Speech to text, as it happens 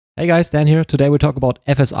Hey guys, Dan here. Today we talk about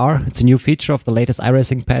FSR. It's a new feature of the latest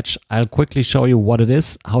iRacing patch. I'll quickly show you what it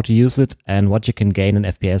is, how to use it, and what you can gain in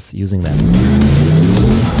FPS using that.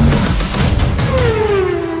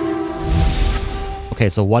 Okay,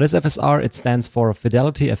 so what is FSR? It stands for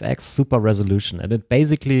Fidelity FX Super Resolution, and it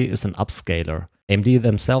basically is an upscaler. AMD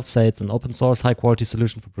themselves say it's an open source, high quality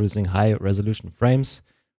solution for producing high resolution frames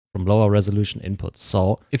from lower resolution inputs.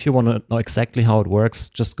 So if you want to know exactly how it works,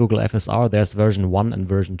 just Google FSR. There's version 1 and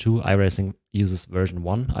version 2. iRacing uses version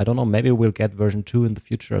 1. I don't know, maybe we'll get version 2 in the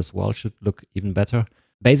future as well. Should look even better.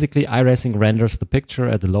 Basically, iRacing renders the picture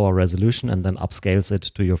at a lower resolution and then upscales it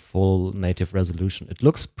to your full native resolution. It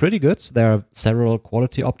looks pretty good. There are several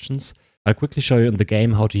quality options. I'll quickly show you in the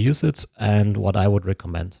game how to use it and what I would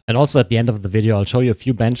recommend. And also at the end of the video, I'll show you a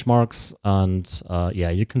few benchmarks and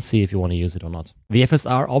yeah, you can see if you want to use it or not. The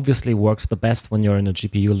FSR obviously works the best when you're in a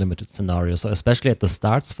GPU limited scenario. So especially at the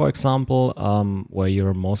starts, for example, where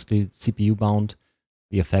you're mostly CPU bound,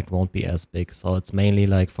 the effect won't be as big. So it's mainly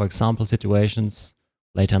like, for example, situations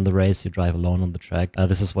later in the race, you drive alone on the track.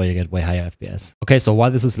 This is where you get way higher FPS. Okay, so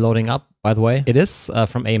while this is loading up, by the way, it is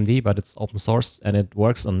from AMD, but it's open source and it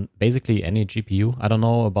works on basically any GPU. I don't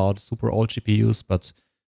know about super old GPUs, but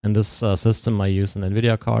in this system, I use an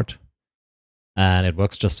NVIDIA card and it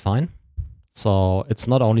works just fine. So it's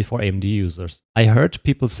not only for AMD users. I heard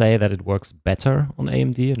people say that it works better on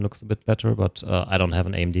AMD. It looks a bit better, but I don't have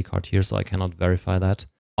an AMD card here, so I cannot verify that.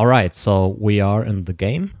 All right, so we are in the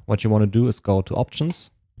game. What you want to do is go to Options.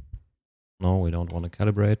 No, we don't want to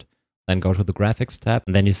calibrate. Then go to the Graphics tab,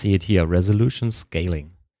 and then you see it here, Resolution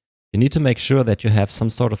Scaling. You need to make sure that you have some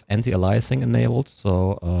sort of anti-aliasing enabled,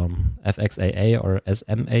 so FXAA or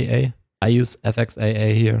SMAA. I use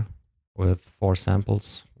FXAA here with 4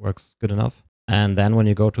 samples, works good enough. And then when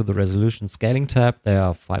you go to the Resolution Scaling tab, there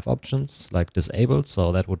are 5 options, like Disabled,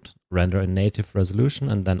 so that would render in native resolution,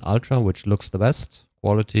 and then Ultra, which looks the best.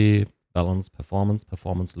 Quality, balance, performance.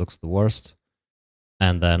 Performance looks the worst.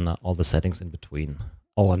 And then all the settings in between.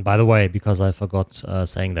 Oh, and by the way, because I forgot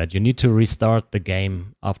saying that, you need to restart the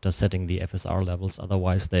game after setting the FSR levels.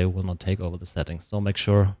 Otherwise, they will not take over the settings. So make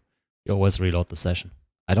sure you always reload the session.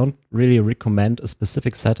 I don't really recommend a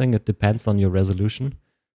specific setting. It depends on your resolution.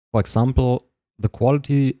 For example, the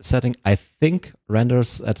quality setting, I think,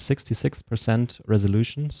 renders at 66%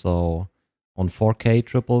 resolution. So on 4K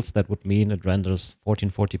triples, that would mean it renders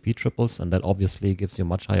 1440p triples, and that obviously gives you a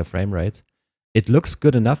much higher frame rate. It looks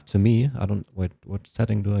good enough to me. I don't, wait, what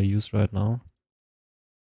setting do I use right now?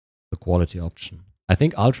 The quality option. I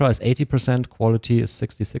think Ultra is 80%, quality is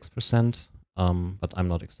 66%, but I'm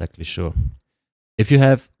not exactly sure. If you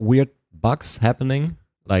have weird bugs happening,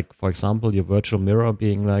 like for example, your virtual mirror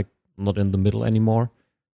being like not in the middle anymore,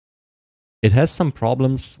 it has some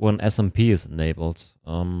problems when SMP is enabled.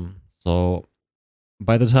 So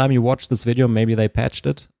by the time you watch this video, maybe they patched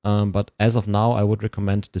it. But as of now, I would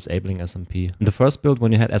recommend disabling SMP. In the first build,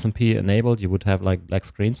 when you had SMP enabled, you would have like black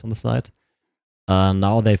screens on the side.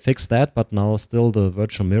 Now they fixed that, but now still the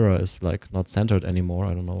virtual mirror is like not centered anymore.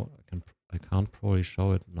 I don't know. I can't probably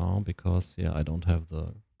show it now because yeah, I don't have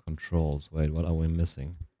the controls. Wait, what are we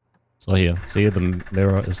missing? So here, see the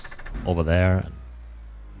mirror is over there.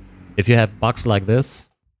 If you have bugs like this,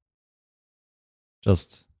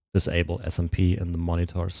 just disable SMP in the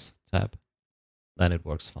monitors tab, then it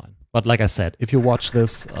works fine. But like I said, if you watch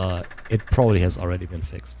this, it probably has already been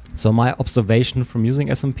fixed. So my observation from using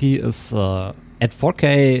SMP is at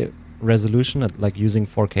 4K resolution, at like using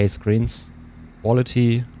 4K screens,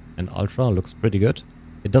 quality and Ultra looks pretty good.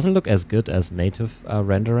 It doesn't look as good as native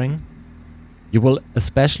rendering. You will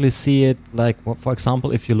especially see it like, for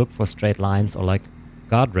example, if you look for straight lines or like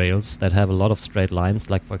guardrails that have a lot of straight lines,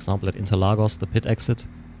 like for example at Interlagos, the pit exit.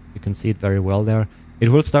 You can see it very well there. It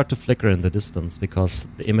will start to flicker in the distance because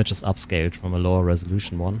the image is upscaled from a lower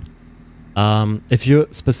resolution one. If you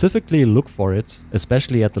specifically look for it,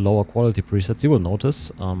 especially at the lower quality presets, you will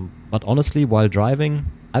notice. But honestly, while driving,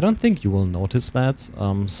 I don't think you will notice that.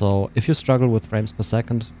 So if you struggle with frames per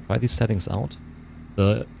second, try these settings out.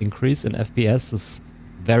 The increase in FPS is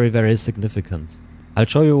very, very significant. I'll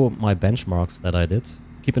show you my benchmarks that I did.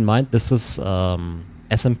 Keep in mind, this is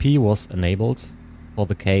SMP was enabled for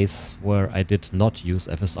the case where I did not use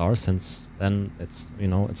FSR, since then it's, you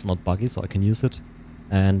know, it's not buggy, so I can use it.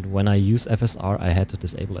 And when I use FSR, I had to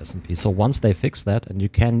disable SMP. So once they fix that, and you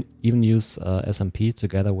can even use SMP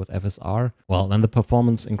together with FSR, well, then the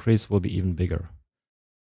performance increase will be even bigger.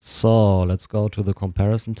 So let's go to the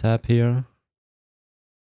comparison tab here.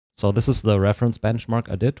 So this is the reference benchmark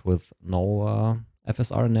I did with no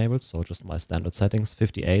FSR enabled, so just my standard settings,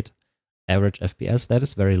 58 average FPS. That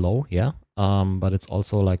is very low, yeah. But it's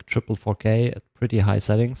also like triple 4K at pretty high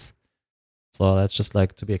settings. So that's just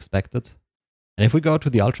like to be expected. And if we go to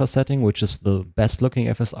the Ultra setting, which is the best looking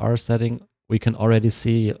FSR setting, we can already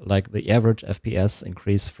see like the average FPS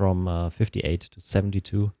increase from 58 to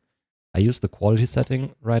 72. I use the quality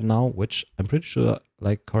setting right now, which I'm pretty sure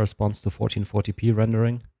like corresponds to 1440p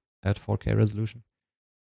rendering at 4K resolution.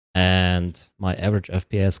 And my average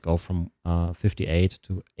FPS go from 58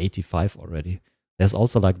 to 85 already. There's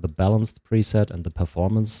also like the balanced preset and the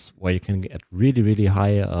performance where you can get really, really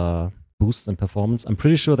high boosts in performance. I'm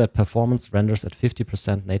pretty sure that performance renders at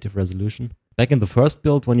 50% native resolution. Back in the first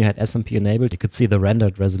build, when you had SMP enabled, you could see the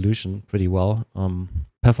rendered resolution pretty well.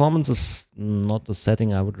 Performance is not the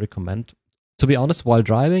setting I would recommend. To be honest, while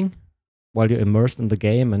driving, while you're immersed in the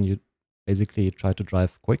game and you basically try to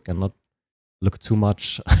drive quick and not look too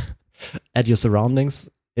much at your surroundings,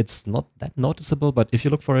 it's not that noticeable, but if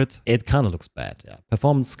you look for it, it kind of looks bad. Yeah,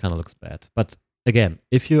 performance kind of looks bad. But again,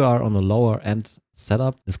 if you are on a lower end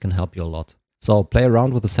setup, this can help you a lot. So play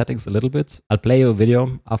around with the settings a little bit. I'll play you a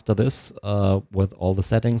video after this with all the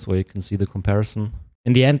settings where you can see the comparison.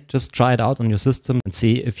 In the end, just try it out on your system and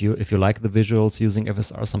see if you like the visuals using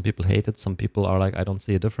FSR. Some people hate it. Some people are like, I don't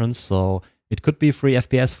see a difference. So it could be free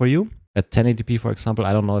FPS for you. At 1080p, for example,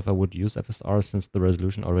 I don't know if I would use FSR since the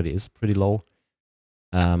resolution already is pretty low.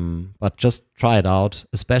 But just try it out.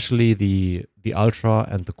 Especially the Ultra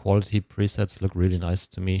and the Quality presets look really nice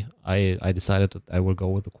to me. I decided that I will go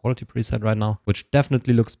with the Quality preset right now, which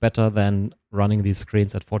definitely looks better than running these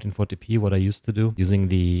screens at 1440p, what I used to do, using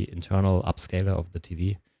the internal upscaler of the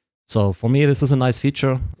TV. So for me, this is a nice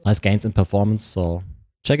feature, nice gains in performance. So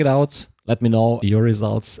check it out. Let me know your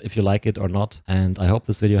results if you like it or not. And I hope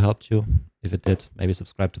this video helped you. If it did, maybe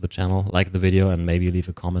subscribe to the channel, like the video, and maybe leave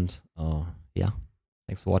a comment. Yeah.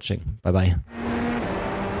 Thanks for watching. Bye-bye.